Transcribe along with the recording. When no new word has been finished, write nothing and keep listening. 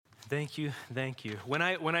Thank you. When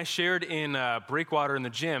I shared in Breakwater in the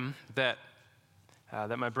gym that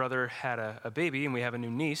my brother had a baby and we have a new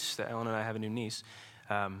niece, that Ellen and I have a new niece,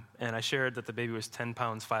 and I shared that the baby was 10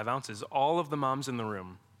 pounds, 5 ounces, all of the moms in the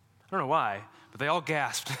room, I don't know why, but they all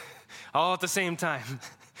gasped, all at the same time.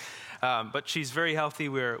 But she's very healthy.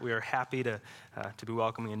 We are happy to be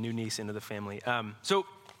welcoming a new niece into the family. So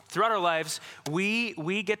throughout our lives,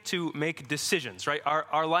 we get to make decisions, right?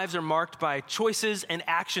 Our lives are marked by choices and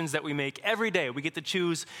actions that we make every day. We get to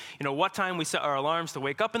choose, what time we set our alarms to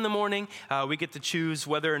wake up in the morning. We get to choose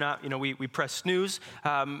whether or not, we press snooze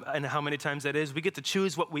and how many times that is. We get to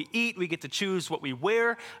choose what we eat. We get to choose what we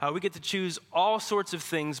wear. We get to choose all sorts of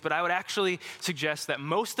things. But I would actually suggest that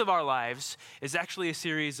most of our lives is actually a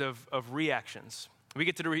series of reactions. We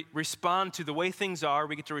get to respond to the way things are.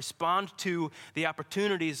 We get to respond to the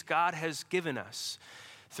opportunities God has given us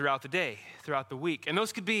throughout the day, throughout the week. And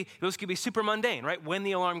those could be super mundane, right? When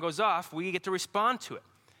the alarm goes off, we get to respond to it.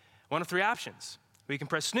 One of three options. We can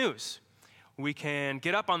press snooze. We can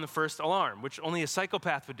get up on the first alarm, which only a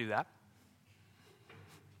psychopath would do that.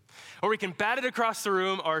 Or we can bat it across the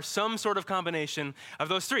room, or some sort of combination of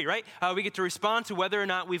those three, right? We get to respond to whether or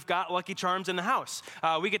not we've got Lucky Charms in the house.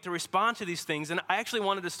 We get to respond to these things. And I actually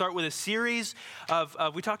wanted to start with a series of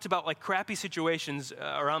we talked about like crappy situations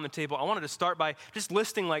around the table. I wanted to start by just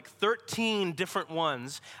listing like 13 different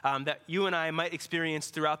ones that you and I might experience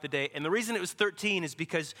throughout the day. And the reason it was 13 is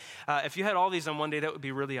because if you had all these on one day, that would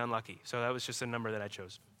be really unlucky. So that was just a number that I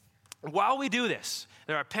chose. While we do this,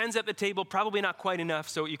 there are pens at the table, probably not quite enough,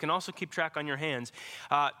 so you can also keep track on your hands.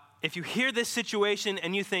 If you hear this situation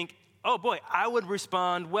and you think, oh boy, I would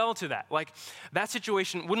respond well to that. Like, that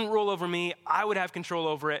situation wouldn't roll over me. I would have control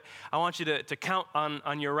over it. I want you to count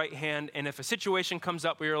on your right hand, and if a situation comes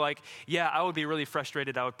up where you're like, yeah, I would be really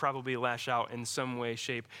frustrated, I would probably lash out in some way,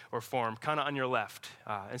 shape, or form, kind of on your left.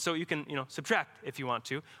 And so you can, subtract if you want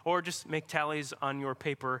to, or just make tallies on your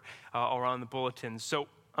paper or on the bulletins. So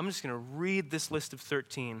I'm just going to read this list of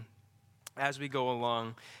 13 as we go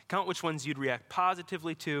along. Count which ones you'd react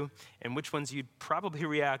positively to and which ones you'd probably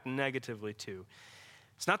react negatively to.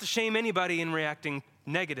 It's not to shame anybody in reacting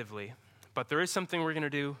negatively, but there is something we're going to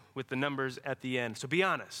do with the numbers at the end. So be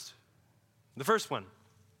honest. The first one.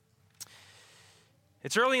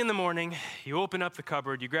 It's early in the morning. You open up the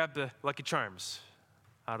cupboard. You grab the Lucky Charms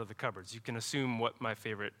out of the cupboards. You can assume what my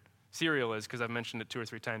favorite cereal is because I've mentioned it 2 or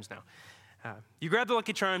 3 times now. You grab the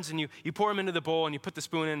Lucky Charms and you pour them into the bowl and you put the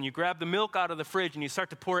spoon in and you grab the milk out of the fridge and you start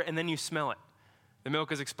to pour it and then you smell it. The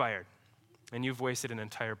milk is expired and you've wasted an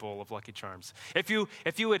entire bowl of Lucky Charms. If you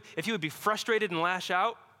would be frustrated and lash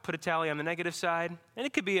out, put a tally on the negative side, and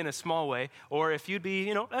it could be in a small way, or if you'd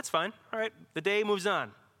be, that's fine. All right, the day moves on.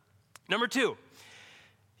 Number 2,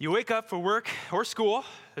 you wake up for work or school.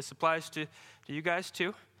 This applies to you guys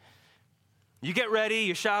too. You get ready,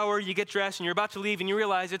 you shower, you get dressed, and you're about to leave, and you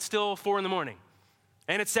realize it's still 4 in the morning.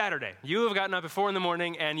 And it's Saturday. You have gotten up at 4 in the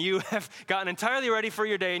morning, and you have gotten entirely ready for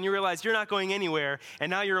your day, and you realize you're not going anywhere,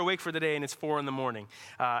 and now you're awake for the day, and it's 4 in the morning,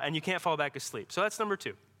 and you can't fall back asleep. So that's number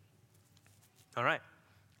 2. All right.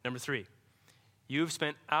 Number 3. You've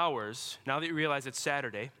spent hours, now that you realize it's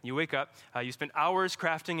Saturday, you wake up, you spent hours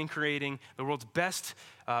crafting and creating the world's best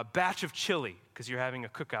batch of chili, because you're having a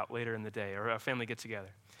cookout later in the day, or a family get-together.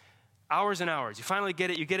 Hours and hours. You finally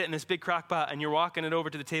get it. You get it in this big crock pot, and you're walking it over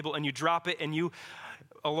to the table, and you drop it, and you,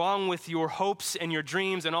 along with your hopes and your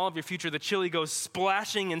dreams and all of your future, the chili goes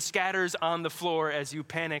splashing and scatters on the floor as you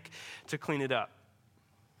panic to clean it up,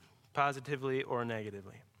 positively or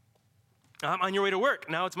negatively. On your way to work,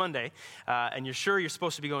 now it's Monday, and you're sure you're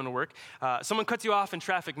supposed to be going to work. Someone cuts you off in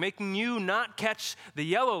traffic, making you not catch the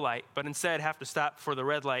yellow light, but instead have to stop for the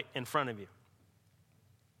red light in front of you.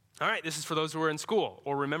 All right, this is for those who are in school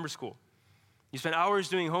or remember school. You spend hours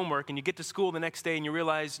doing homework, and you get to school the next day, and you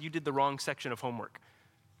realize you did the wrong section of homework.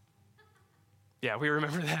 Yeah, we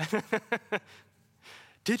remember that.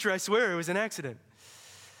 Teacher, I swear it was an accident.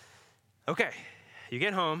 Okay, you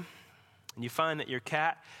get home, and you find that your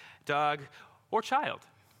cat, dog, or child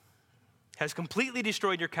has completely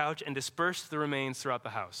destroyed your couch and dispersed the remains throughout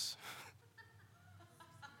the house.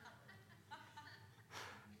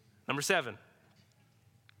 Number 7.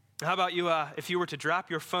 How about you if you were to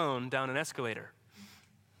drop your phone down an escalator?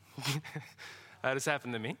 That has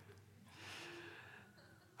happened to me.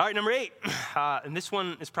 All right, number 8, and this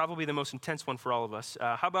one is probably the most intense one for all of us.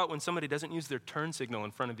 How about when somebody doesn't use their turn signal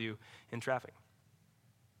in front of you in traffic?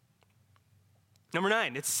 Number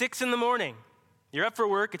 9, it's 6 in the morning. You're up for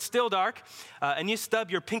work, it's still dark, and you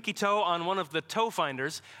stub your pinky toe on one of the toe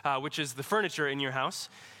finders, which is the furniture in your house.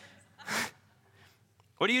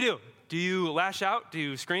 What do? Do you lash out? Do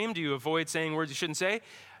you scream? Do you avoid saying words you shouldn't say?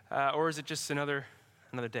 or is it just another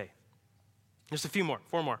day? Just a few more,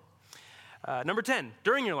 4 more. Number 10,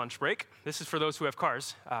 during your lunch break, this is for those who have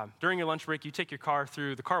cars. During your lunch break, you take your car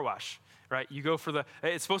through the car wash, right? You go for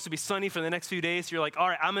it's supposed to be sunny for the next few days. So you're like, all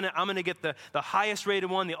right, I'm gonna get the highest rated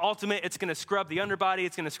one, the ultimate. It's gonna scrub the underbody.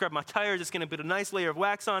 It's gonna scrub my tires. It's gonna put a nice layer of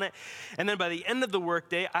wax on it. And then by the end of the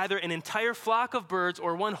workday, either an entire flock of birds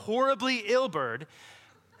or one horribly ill bird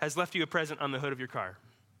has left you a present on the hood of your car.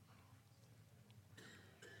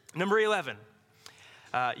 Number 11,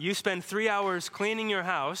 you spend 3 hours cleaning your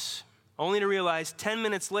house, only to realize 10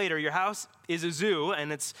 minutes later your house is a zoo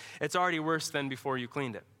and it's already worse than before you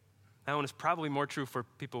cleaned it. That one is probably more true for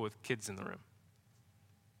people with kids in the room.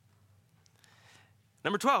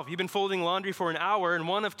 Number 12, you've been folding laundry for an hour and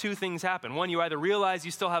one of 2 things happen. 1, you either realize you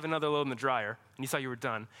still have another load in the dryer and you thought you were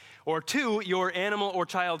done. Or 2, your animal or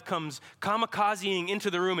child comes kamikazing into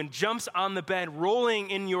the room and jumps on the bed, rolling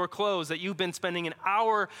in your clothes that you've been spending an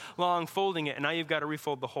hour long folding it, and now you've got to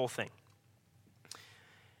refold the whole thing.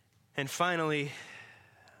 And finally,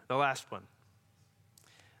 the last one.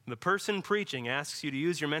 The person preaching asks you to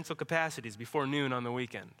use your mental capacities before noon on the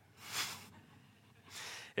weekend.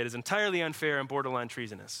 It is entirely unfair and borderline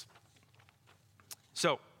treasonous.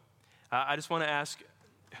 So, I just want to ask,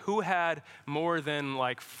 who had more than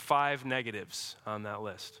 5 negatives on that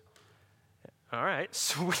list? All right,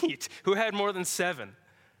 sweet. Who had more than 7?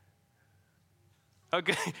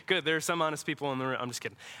 Okay, good. There are some honest people in the room. I'm just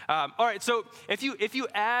kidding. All right, so if you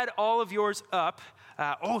add all of yours up,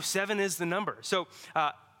 7 is the number. So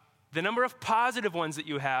the number of positive ones that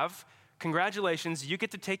you have, congratulations, you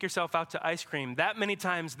get to take yourself out to ice cream that many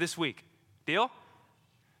times this week. Deal?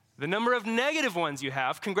 The number of negative ones you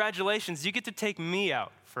have, congratulations, you get to take me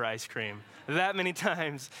out for ice cream that many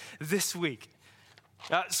times this week.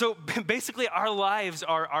 So basically, our lives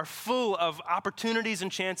are full of opportunities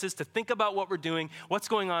and chances to think about what we're doing, what's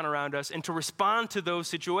going on around us, and to respond to those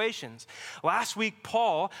situations. Last week,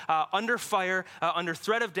 Paul, under fire, under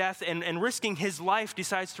threat of death, and risking his life,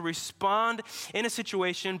 decides to respond in a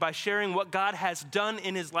situation by sharing what God has done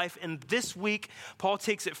in his life. And this week, Paul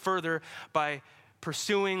takes it further by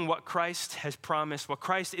pursuing what Christ has promised, what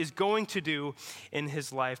Christ is going to do in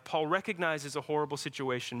his life. Paul recognizes a horrible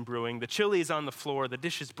situation brewing. The chili is on the floor, the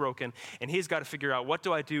dish is broken, and he's got to figure out, what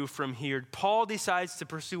do I do from here? Paul decides to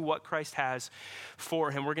pursue what Christ has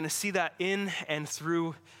for him. We're going to see that in and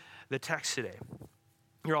through the text today.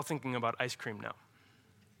 You're all thinking about ice cream now,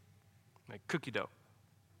 like cookie dough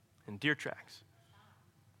and deer tracks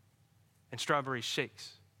and strawberry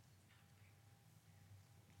shakes.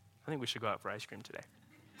 I think we should go out for ice cream today.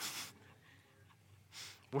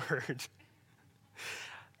 Word.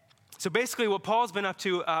 So basically what Paul's been up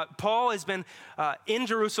to, Paul has been in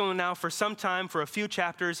Jerusalem now for some time, for a few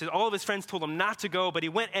chapters. All of his friends told him not to go, but he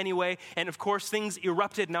went anyway. And of course, things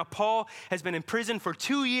erupted. Now Paul has been in prison for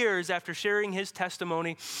 2 years after sharing his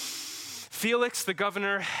testimony. Felix, the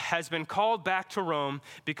governor, has been called back to Rome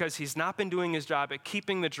because he's not been doing his job at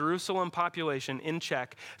keeping the Jerusalem population in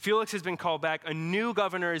check. Felix has been called back. A new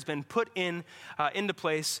governor has been put into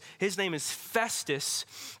place. His name is Festus.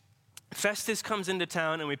 Festus comes into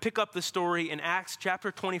town, and we pick up the story in Acts chapter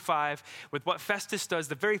 25 with what Festus does,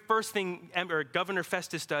 the very first thing Governor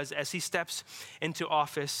Festus does as he steps into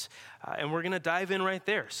office. And we're going to dive in right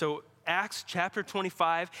there. So Acts chapter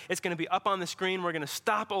 25, it's going to be up on the screen. We're going to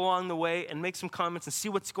stop along the way and make some comments and see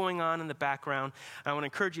what's going on in the background. And I want to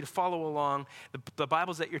encourage you to follow along. The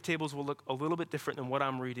Bibles at your tables will look a little bit different than what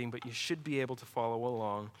I'm reading, but you should be able to follow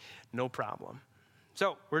along, no problem.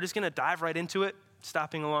 So we're just going to dive right into it,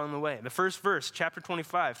 stopping along the way. The first verse, chapter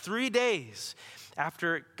 25, 3 days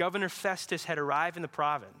after Governor Festus had arrived in the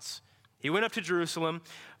province, he went up to Jerusalem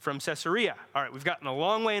from Caesarea. All right, we've gotten a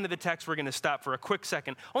long way into the text. We're going to stop for a quick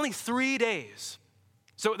second. Only 3 days.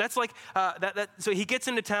 So that's like, so he gets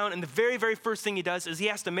into town, and the very, very first thing he does is he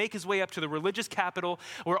has to make his way up to the religious capital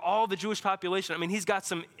where all the Jewish population, he's got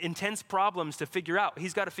some intense problems to figure out.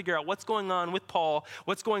 He's got to figure out what's going on with Paul,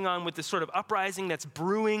 what's going on with this sort of uprising that's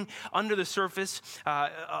brewing under the surface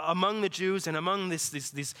among the Jews and among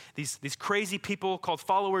these crazy people called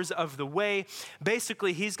followers of the way.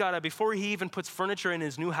 Basically, he's got to, before he even puts furniture in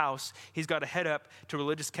his new house, he's got to head up to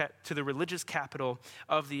the religious capital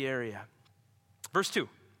of the area. Verse 2,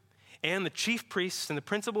 and the chief priests and the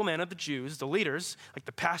principal men of the Jews, the leaders, like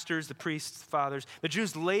the pastors, the priests, the fathers, the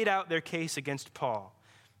Jews laid out their case against Paul.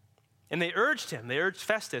 And they urged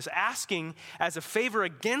Festus, asking as a favor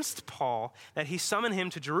against Paul that he summon him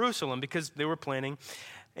to Jerusalem because they were planning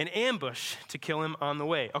an ambush to kill him on the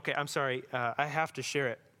way. Okay, I'm sorry, I have to share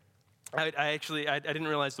it. I didn't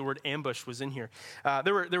realize the word ambush was in here.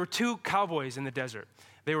 There were 2 cowboys in the desert.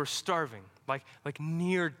 They were starving, like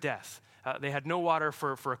near death. They had no water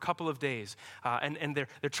for a couple of days, and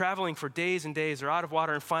they're traveling for days and days. They're out of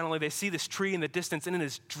water, and finally they see this tree in the distance, and it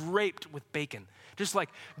is draped with bacon, just like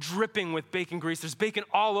dripping with bacon grease. There's bacon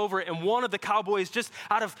all over it, and one of the cowboys, just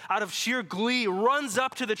out of sheer glee, runs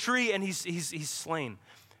up to the tree, and he's slain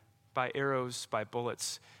by arrows, by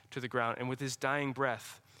bullets to the ground. And with his dying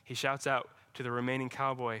breath, he shouts out to the remaining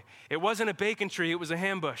cowboy, "It wasn't a bacon tree, it was a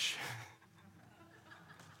ambush."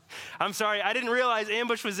 I'm sorry, I didn't realize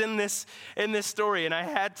ambush was in this story, and I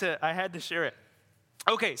had to share it.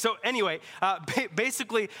 Okay, so anyway,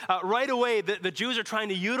 basically, right away, the Jews are trying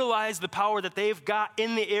to utilize the power that they've got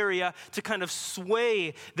in the area to kind of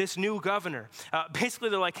sway this new governor. Basically,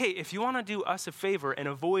 they're like, hey, if you want to do us a favor and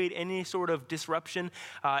avoid any sort of disruption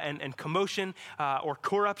and commotion or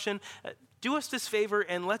corruption, do us this favor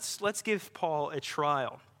and let's give Paul a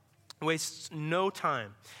trial. Wastes no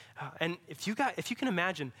time. And if you can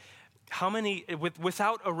imagine how many,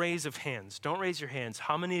 without a raise of hands, don't raise your hands,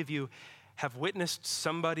 how many of you have witnessed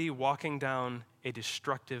somebody walking down a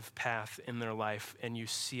destructive path in their life and you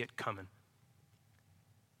see it coming?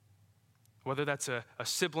 Whether that's a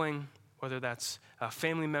sibling, whether that's a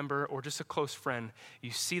family member, or just a close friend,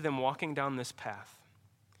 you see them walking down this path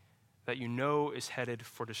that you know is headed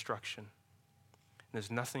for destruction. And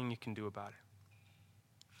there's nothing you can do about it.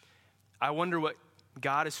 I wonder what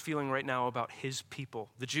God is feeling right now about his people,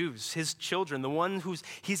 the Jews, his children, the one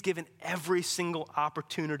he's given every single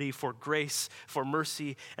opportunity for grace, for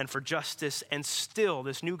mercy, and for justice. And still,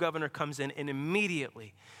 this new governor comes in and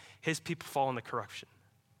immediately his people fall into corruption.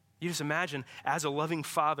 You just imagine, as a loving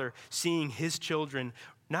father, seeing his children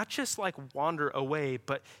not just like wander away,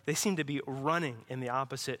 but they seem to be running in the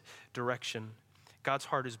opposite direction. God's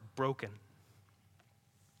heart is broken.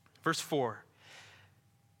 Verse 4,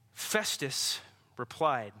 Festus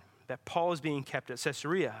replied that Paul is being kept at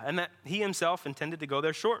Caesarea and that he himself intended to go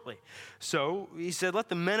there shortly. So he said, let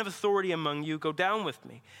the men of authority among you go down with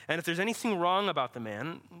me. And if there's anything wrong about the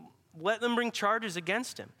man, let them bring charges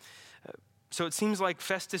against him. So it seems like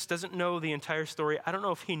Festus doesn't know the entire story. I don't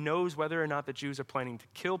know if he knows whether or not the Jews are planning to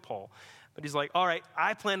kill Paul. But he's like, all right,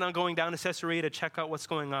 I plan on going down to Caesarea to check out what's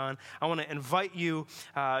going on. I want to invite you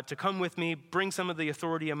to come with me, bring some of the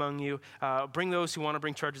authority among you, bring those who want to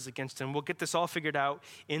bring charges against him. We'll get this all figured out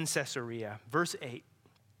in Caesarea. Verse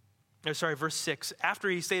 6. After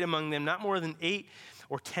he stayed among them not more than 8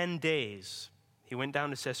 or 10 days, he went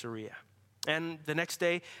down to Caesarea. And the next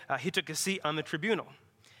day, he took a seat on the tribunal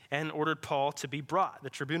and ordered Paul to be brought. The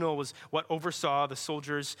tribunal was what oversaw the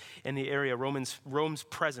soldiers in the area, Rome's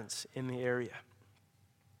presence in the area.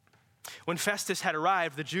 When Festus had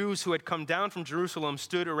arrived, the Jews who had come down from Jerusalem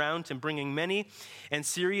stood around him, bringing many and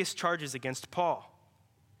serious charges against Paul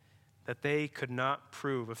that they could not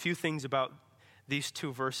prove. A few things about these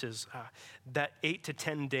two verses, that 8 to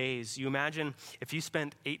 10 days. You imagine if you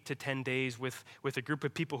spent 8 to 10 days with a group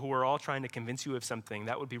of people who are all trying to convince you of something,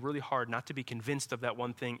 that would be really hard not to be convinced of that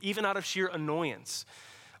one thing, even out of sheer annoyance.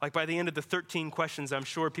 Like by the end of the 13 questions, I'm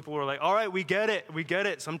sure people were like, all right, we get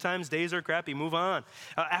it. Sometimes days are crappy, move on.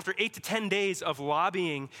 After 8 to 10 days of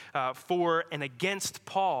lobbying for and against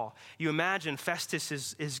Paul, you imagine Festus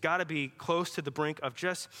is got to be close to the brink of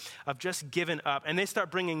just giving up. And they start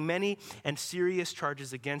bringing many and serious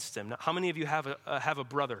charges against him. Now, how many of you have a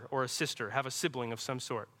brother or a sister, have a sibling of some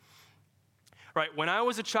sort? Right, when I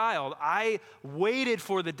was a child, I waited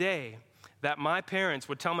for the day that my parents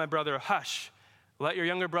would tell my brother, hush, let your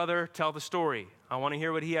younger brother tell the story. I want to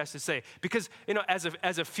hear what he has to say. Because,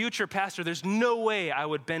 as a future pastor, there's no way I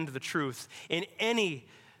would bend the truth in any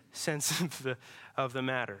sense of the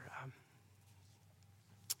matter.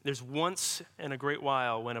 There's once in a great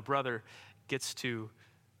while when a brother gets to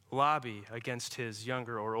lobby against his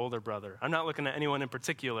younger or older brother. I'm not looking at anyone in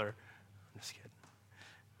particular. I'm just kidding.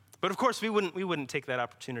 But of course, we wouldn't take that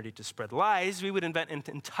opportunity to spread lies. We would invent an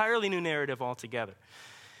entirely new narrative altogether.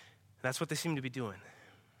 That's what they seem to be doing.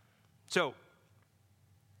 So,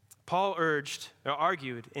 Paul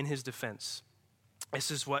argued in his defense. This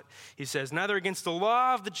is what he says, neither against the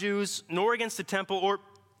law of the Jews, nor against the temple, or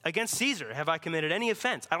against Caesar have I committed any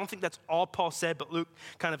offense. I don't think that's all Paul said, but Luke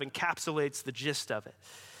kind of encapsulates the gist of it.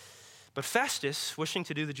 But Festus, wishing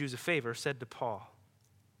to do the Jews a favor, said to Paul,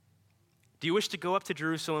 do you wish to go up to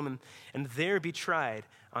Jerusalem and there be tried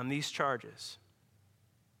on these charges?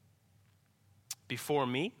 Before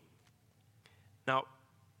me? Now,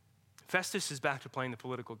 Festus is back to playing the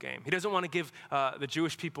political game. He doesn't want to give the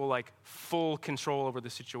Jewish people full control over the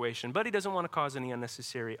situation, but he doesn't want to cause any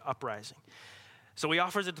unnecessary uprising. So he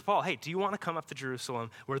offers it to Paul. Hey, do you want to come up to Jerusalem?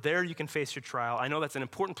 Where there you can face your trial. I know that's an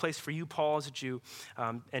important place for you, Paul, as a Jew,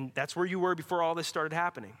 and that's where you were before all this started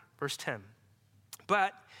happening. Verse 10.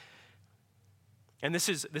 but, and this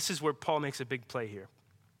is where Paul makes a big play here.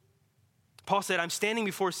 Paul said, I'm standing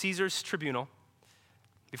before Caesar's tribunal,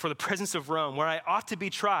 before the presence of Rome, where I ought to be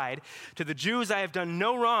tried. To the Jews I have done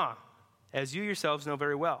no wrong, as you yourselves know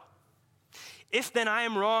very well. If then I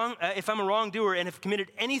am wrong, if I'm a wrongdoer and have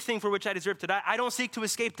committed anything for which I deserve to die, I don't seek to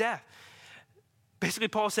escape death. Basically,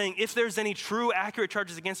 Paul's saying, if there's any true, accurate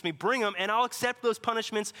charges against me, bring them, and I'll accept those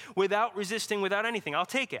punishments without resisting, without anything. I'll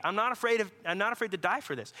take it. I'm not afraid to die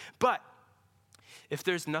for this. But if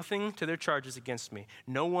there's nothing to their charges against me,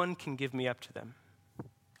 no one can give me up to them.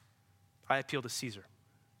 I appeal to Caesar.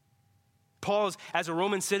 Paul, as a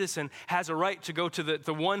Roman citizen, has a right to go to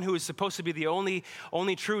the one who is supposed to be the only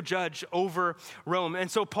true judge over Rome. And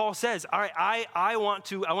so Paul says, all right, I want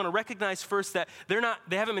to recognize first that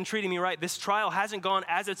they haven't been treating me right. This trial hasn't gone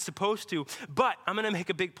as it's supposed to, but I'm going to make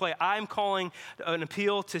a big play. I'm calling an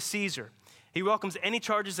appeal to Caesar. He welcomes any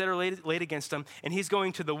charges that are laid against him, and he's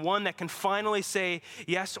going to the one that can finally say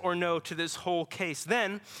yes or no to this whole case.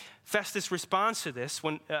 Then Festus responds to this.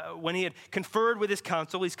 When he had conferred with his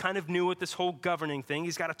council, he's kind of new with this whole governing thing.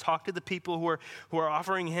 He's got to talk to the people who are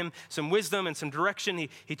offering him some wisdom and some direction.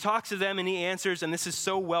 He talks to them and he answers, and this is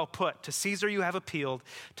so well put. To Caesar you have appealed,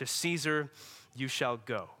 to Caesar you shall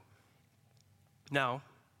go. Now,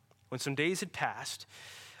 when some days had passed,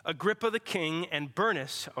 Agrippa the king and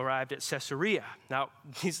Bernice arrived at Caesarea. Now,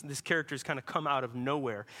 these characters kind of come out of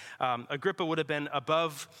nowhere. Agrippa would have been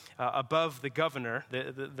above the governor,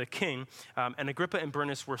 the king, and Agrippa and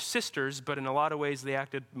Bernice were sisters, but in a lot of ways they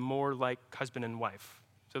acted more like husband and wife.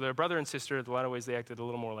 So they're brother and sister. In a lot of ways they acted a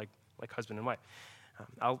little more like husband and wife.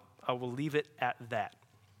 I will leave it at that.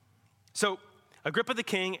 So Agrippa the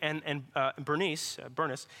king and Bernice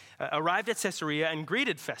arrived at Caesarea and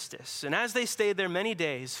greeted Festus. And as they stayed there many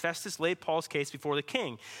days, Festus laid Paul's case before the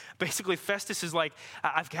king. Basically, Festus is like,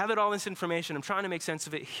 I've gathered all this information. I'm trying to make sense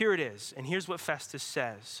of it. Here it is. And here's what Festus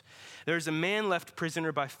says. There's a man left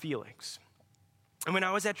prisoner by Felix. And when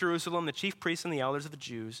I was at Jerusalem, the chief priests and the elders of the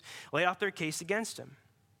Jews laid out their case against him,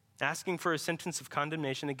 asking for a sentence of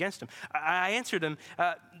condemnation against him. I answered them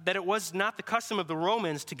that it was not the custom of the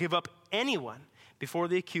Romans to give up anyone before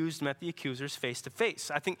the accused met the accusers face to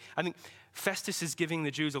face. I think Festus is giving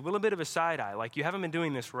the Jews a little bit of a side eye, like, you haven't been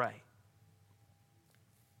doing this right.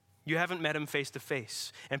 You haven't met him face to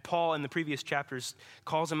face. And Paul in the previous chapters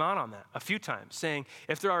calls him out on that a few times, saying,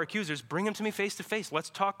 if there are accusers, bring them to me face to face.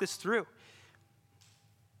 Let's talk this through.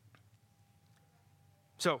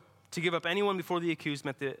 So, to give up anyone before the accused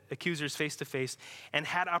met the accusers face to face and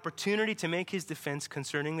had opportunity to make his defense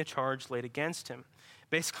concerning the charge laid against him.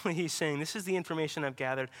 Basically, he's saying, this is the information I've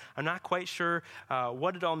gathered. I'm not quite sure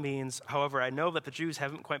what it all means. However, I know that the Jews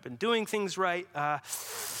haven't quite been doing things right.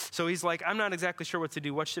 So he's like, I'm not exactly sure what to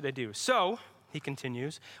do. What should I do? So, he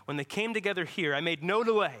continues, when they came together here, I made no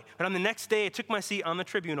delay. But on the next day, I took my seat on the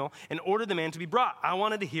tribunal and ordered the man to be brought. I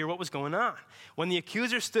wanted to hear what was going on. When the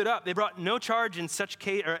accuser stood up, they brought no charge in such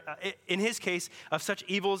case, or in his case, of such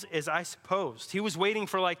evils as I supposed. He was waiting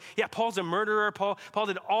for Paul's a murderer. Paul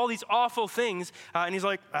did all these awful things. And he's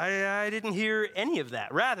like, I didn't hear any of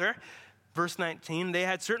that. Rather, verse 19, they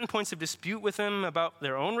had certain points of dispute with him about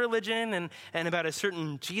their own religion and about a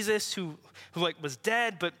certain Jesus who was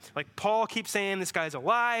dead, but Paul keeps saying this guy's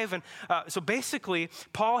alive. And so basically,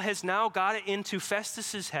 Paul has now got it into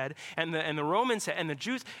Festus's head and the Romans' head and the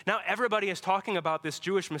Jews. Now everybody is talking about this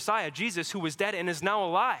Jewish Messiah, Jesus, who was dead and is now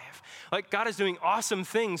alive. God is doing awesome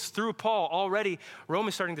things through Paul already. Rome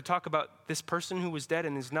is starting to talk about this person who was dead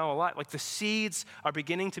and is now alive. The seeds are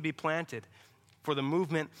beginning to be planted for the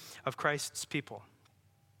movement of Christ's people.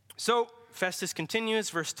 So Festus continues,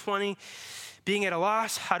 verse 20, being at a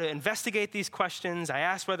loss how to investigate these questions, I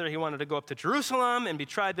asked whether he wanted to go up to Jerusalem and be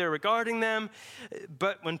tried there regarding them.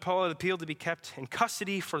 But when Paul had appealed to be kept in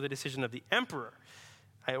custody for the decision of the emperor,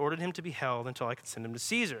 I ordered him to be held until I could send him to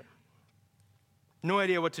Caesar. No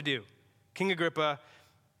idea what to do. King Agrippa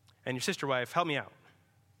and your sister wife, help me out.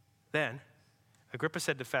 Then Agrippa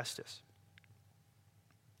said to Festus,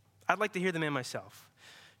 I'd like to hear the man myself.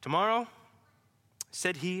 Tomorrow,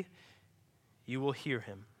 said he, you will hear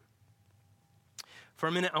him. For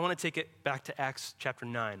a minute, I want to take it back to Acts chapter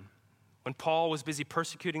 9. When Paul was busy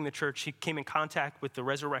persecuting the church, he came in contact with the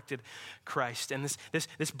resurrected Christ. And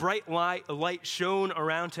this bright light shone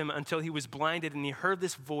around him until he was blinded, and he heard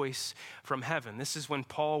this voice from heaven. This is when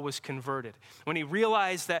Paul was converted. When he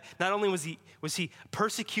realized that not only was he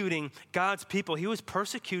persecuting God's people, he was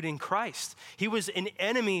persecuting Christ. He was an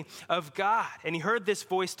enemy of God. And he heard this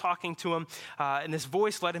voice talking to him, and this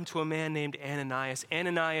voice led him to a man named Ananias.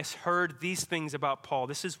 Ananias heard these things about Paul.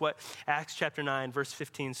 This is what Acts chapter 9, verse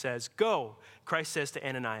 15 says. Go, Go, Christ says to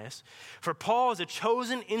Ananias, for Paul is a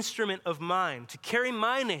chosen instrument of mine to carry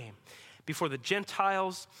my name before the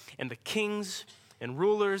Gentiles and the kings and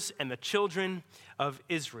rulers and the children of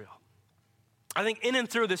Israel. I think in and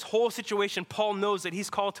through this whole situation, Paul knows that he's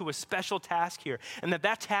called to a special task here, and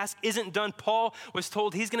that task isn't done. Paul was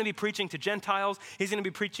told he's going to be preaching to Gentiles, he's going to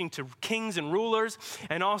be preaching to kings and rulers,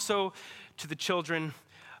 and also to the children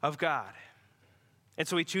of God. And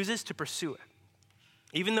so he chooses to pursue it,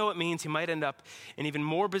 even though it means he might end up in even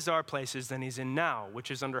more bizarre places than he's in now,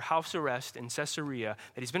 which is under house arrest in Caesarea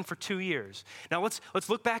that he's been for 2 years. Now let's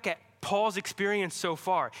look back at Paul's experience so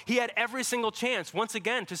far. He had every single chance, once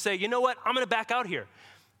again, to say, you know what, I'm going to back out here.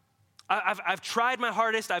 I've tried my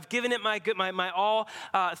hardest. I've given it my all.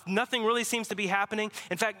 Nothing really seems to be happening.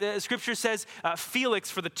 In fact, the scripture says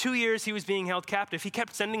Felix, for the 2 years he was being held captive, he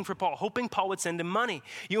kept sending for Paul, hoping Paul would send him money.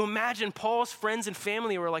 You imagine Paul's friends and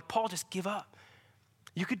family were like, Paul, just give up.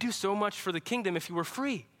 You could do so much for the kingdom if you were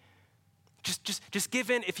free. Just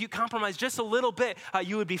give in. If you compromise just a little bit,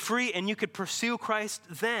 you would be free and you could pursue Christ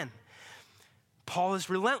then. Paul is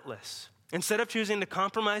relentless. Instead of choosing to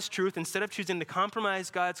compromise truth, instead of choosing to compromise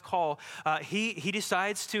God's call, he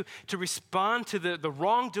decides to respond to the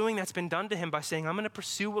wrongdoing that's been done to him by saying, I'm going to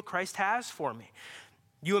pursue what Christ has for me.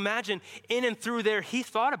 You imagine in and through there, he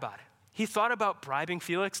thought about it. He thought about bribing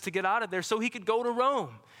Felix to get out of there so he could go to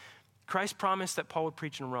Rome. Christ promised that Paul would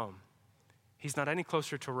preach in Rome. He's not any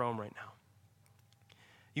closer to Rome right now.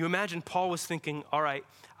 You imagine Paul was thinking, all right,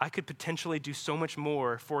 I could potentially do so much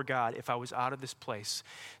more for God if I was out of this place.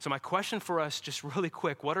 So my question for us, just really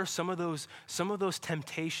quick, what are some of those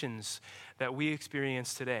temptations that we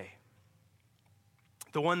experience today?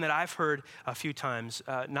 The one that I've heard a few times,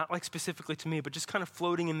 not like specifically to me, but just kind of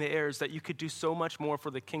floating in the air, is that you could do so much more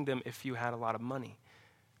for the kingdom if you had a lot of money.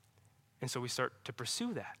 And so we start to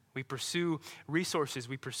pursue that. We pursue resources,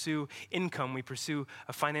 we pursue income, we pursue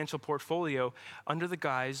a financial portfolio under the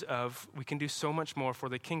guise of we can do so much more for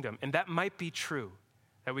the kingdom. And that might be true,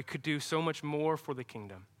 that we could do so much more for the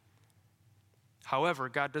kingdom. However,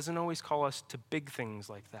 God doesn't always call us to big things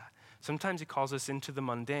like that. Sometimes he calls us into the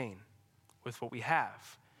mundane with what we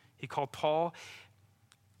have. He called Paul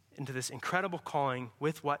into this incredible calling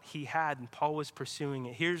with what he had, and Paul was pursuing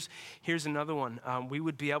it. Here's another one. We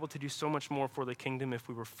would be able to do so much more for the kingdom if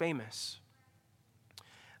we were famous.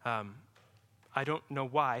 I don't know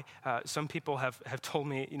why. Some people have told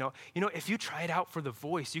me, you know, if you tried out for The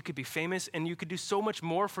Voice, you could be famous and you could do so much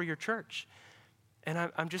more for your church. And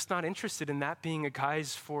I'm just not interested in that being a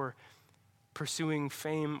guise for pursuing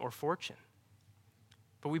fame or fortune.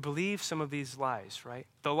 But we believe some of these lies, right?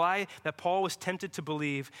 The lie that Paul was tempted to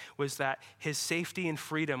believe was that his safety and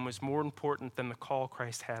freedom was more important than the call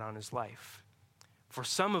Christ had on his life. For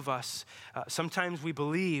some of us, sometimes we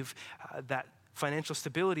believe that financial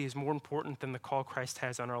stability is more important than the call Christ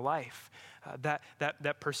has on our life.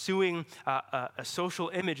 That pursuing a social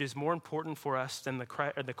image is more important for us than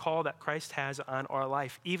the call that Christ has on our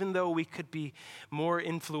life, even though we could be more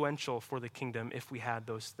influential for the kingdom if we had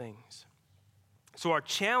those things. So our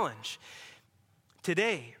challenge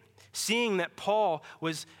today, seeing that Paul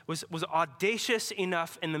was audacious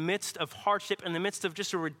enough in the midst of hardship, in the midst of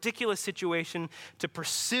just a ridiculous situation, to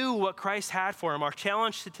pursue what Christ had for him, our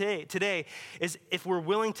challenge today is if we're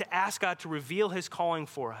willing to ask God to reveal his calling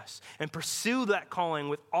for us and pursue that calling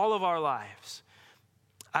with all of our lives.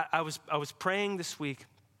 I was praying this week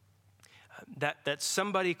that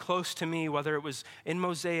somebody close to me, whether it was in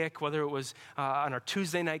Mosaic, whether it was on our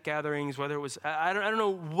Tuesday night gatherings, whether it was, I don't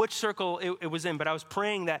know which circle it was in, but I was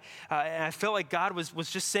praying that, and I felt like God was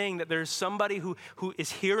just saying that there's somebody who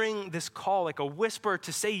is hearing this call, like a whisper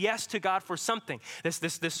to say yes to God for something,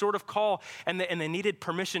 this sort of call, and they needed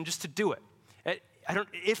permission just to do it.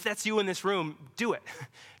 If that's you in this room, do it.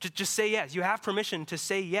 Just say yes. You have permission to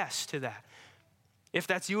say yes to that. If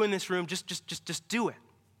that's you in this room, just do it.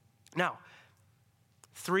 Now,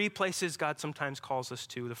 3 places God sometimes calls us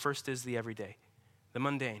to. The first is the everyday, the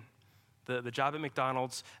mundane, the job at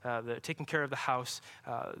McDonald's, the taking care of the house,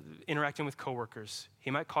 interacting with coworkers.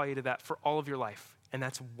 He might call you to that for all of your life, and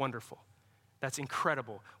that's wonderful. That's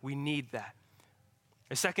incredible. We need that.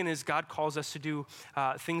 The second is God calls us to do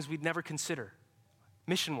things we'd never consider,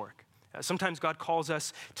 mission work. Sometimes God calls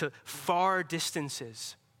us to far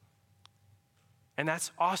distances. And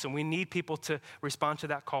that's awesome. We need people to respond to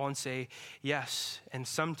that call and say yes. And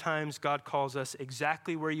sometimes God calls us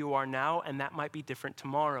exactly where you are now, and that might be different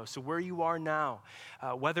tomorrow. So where you are now,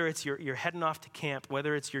 whether it's you're heading off to camp,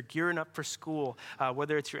 whether it's you're gearing up for school,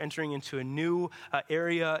 whether it's you're entering into a new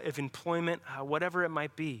area of employment, whatever it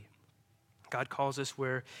might be, God calls us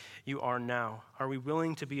where you are now. Are we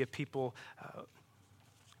willing to be a people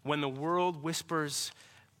when the world whispers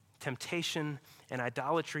temptation and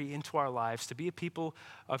idolatry into our lives, to be a people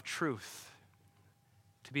of truth,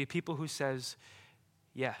 to be a people who says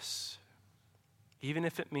yes, even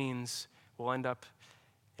if it means we'll end up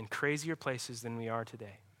in crazier places than we are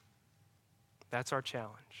today. That's our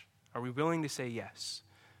challenge. Are we willing to say yes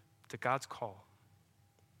to God's call?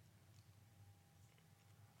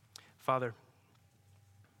 Father,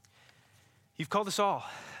 you've called us all.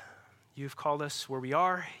 You've called us where we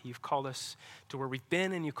are, you've called us to where we've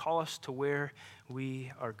been, and you call us to where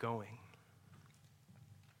we are going.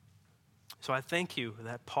 So I thank you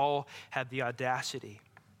that Paul had the audacity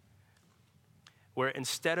where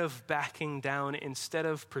instead of backing down, instead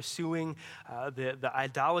of pursuing the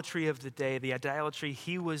idolatry of the day, the idolatry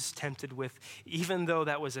he was tempted with, even though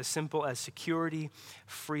that was as simple as security,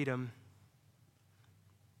 freedom,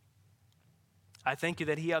 I thank you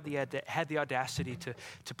that he had the audacity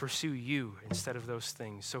to pursue you instead of those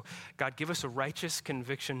things. So God, give us a righteous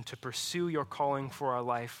conviction to pursue your calling for our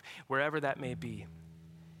life, wherever that may be.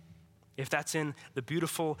 If that's in the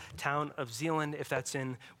beautiful town of Zeeland, if that's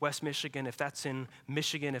in West Michigan, if that's in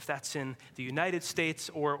Michigan, if that's in the United States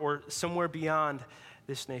or somewhere beyond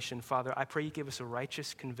this nation, Father, I pray you give us a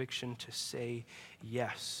righteous conviction to say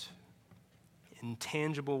yes in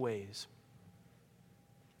tangible ways.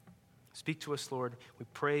 Speak to us, Lord. We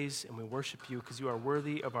praise and we worship you because you are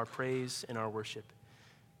worthy of our praise and our worship.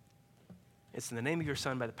 It's in the name of your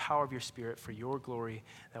Son, by the power of your Spirit, for your glory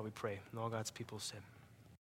that we pray. And all God's people said.